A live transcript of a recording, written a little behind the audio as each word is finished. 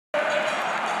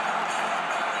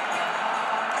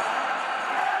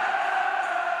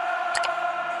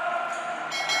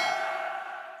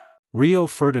Rio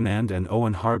Ferdinand and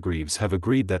Owen Hargreaves have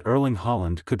agreed that Erling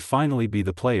Haaland could finally be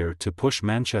the player to push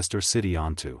Manchester City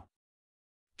onto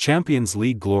Champions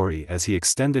League glory as he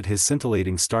extended his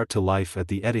scintillating start to life at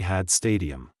the Etihad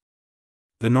Stadium.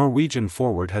 The Norwegian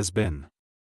forward has been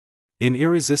in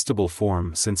irresistible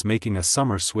form since making a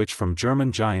summer switch from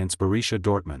German giants Borussia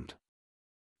Dortmund.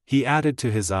 He added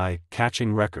to his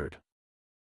eye-catching record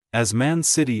as Man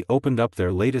City opened up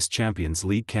their latest Champions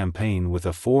League campaign with a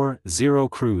 4-0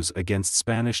 cruise against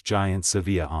Spanish giant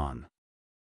Sevilla on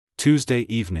Tuesday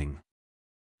evening.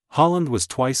 Haaland was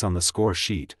twice on the score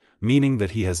sheet, meaning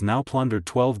that he has now plundered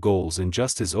 12 goals in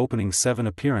just his opening 7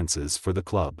 appearances for the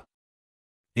club.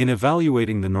 In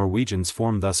evaluating the Norwegian's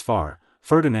form thus far,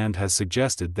 Ferdinand has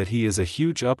suggested that he is a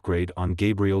huge upgrade on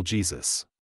Gabriel Jesus.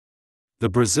 The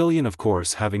Brazilian, of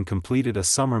course, having completed a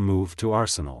summer move to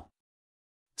Arsenal.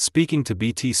 Speaking to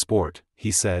BT Sport, he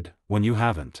said, "When you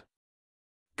haven't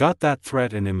got that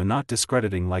threat in him, and not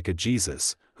discrediting like a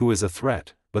Jesus, who is a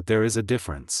threat, but there is a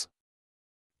difference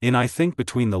I think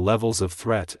between the levels of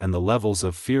threat and the levels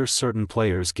of fear certain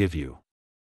players give you.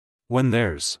 When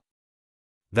there's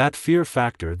that fear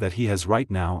factor that he has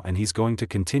right now and he's going to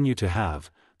continue to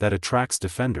have, that attracts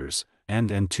defenders,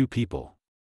 and two people.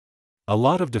 A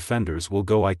lot of defenders will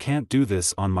go, I can't do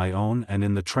this on my own, and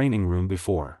in the training room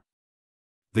before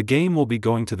the game will be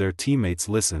going to their teammates,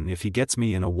 listen, if he gets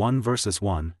me in a 1 versus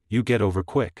 1, you get over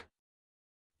quick.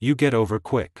 You get over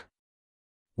quick.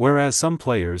 Whereas some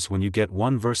players, when you get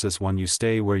 1 versus 1, you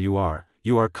stay where you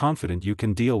are confident you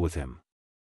can deal with him.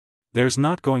 There's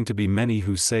not going to be many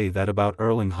who say that about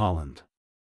Erling Haaland.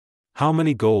 How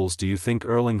many goals do you think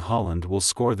Erling Haaland will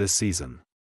score this season?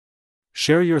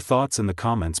 Share your thoughts in the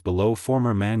comments below.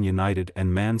 Former Man United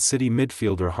and Man City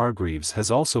midfielder Hargreaves has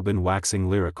also been waxing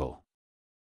lyrical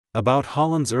about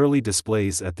Haaland's early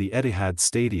displays at the Etihad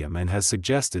Stadium and has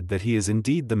suggested that he is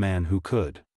indeed the man who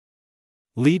could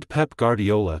lead Pep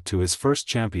Guardiola to his first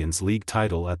Champions League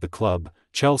title at the club,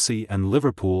 Chelsea and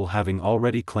Liverpool having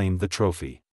already claimed the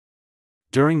trophy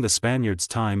during the Spaniards'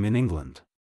 time in England.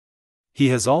 He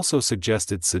has also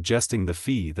suggesting the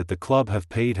fee that the club have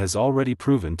paid has already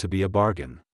proven to be a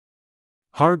bargain.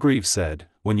 Hargreaves said,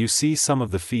 "When you see some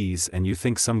of the fees and you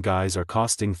think some guys are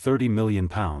costing £30 million,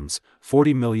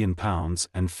 £40 million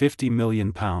and £50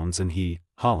 million, and he,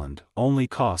 Haaland, only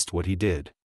cost what he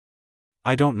did.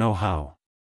 I don't know how.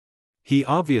 He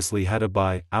obviously had a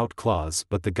buy-out clause,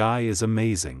 but the guy is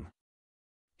amazing.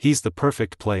 He's the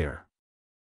perfect player.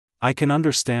 I can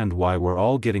understand why we're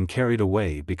all getting carried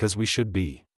away, because we should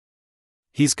be.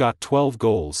 He's got 12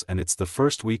 goals and it's the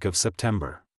first week of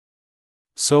September.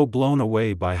 So blown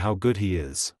away by how good he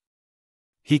is."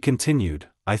 He continued,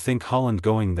 "I think Haaland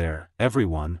going there,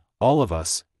 everyone, all of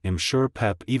us, I'm sure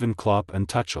Pep, even Klopp and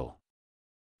Tuchel.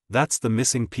 That's the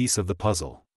missing piece of the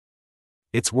puzzle.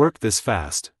 It's worked this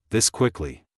fast, this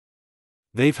quickly.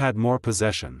 They've had more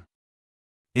possession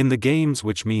in the games,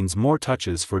 which means more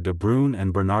touches for De Bruyne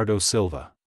and Bernardo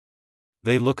Silva.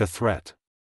 They look a threat.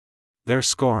 They're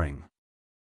scoring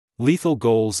lethal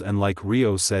goals, and like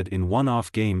Rio said, in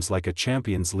one-off games like a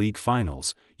Champions League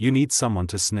finals, you need someone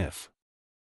to sniff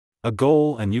a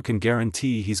goal, and you can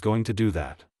guarantee he's going to do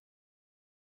that.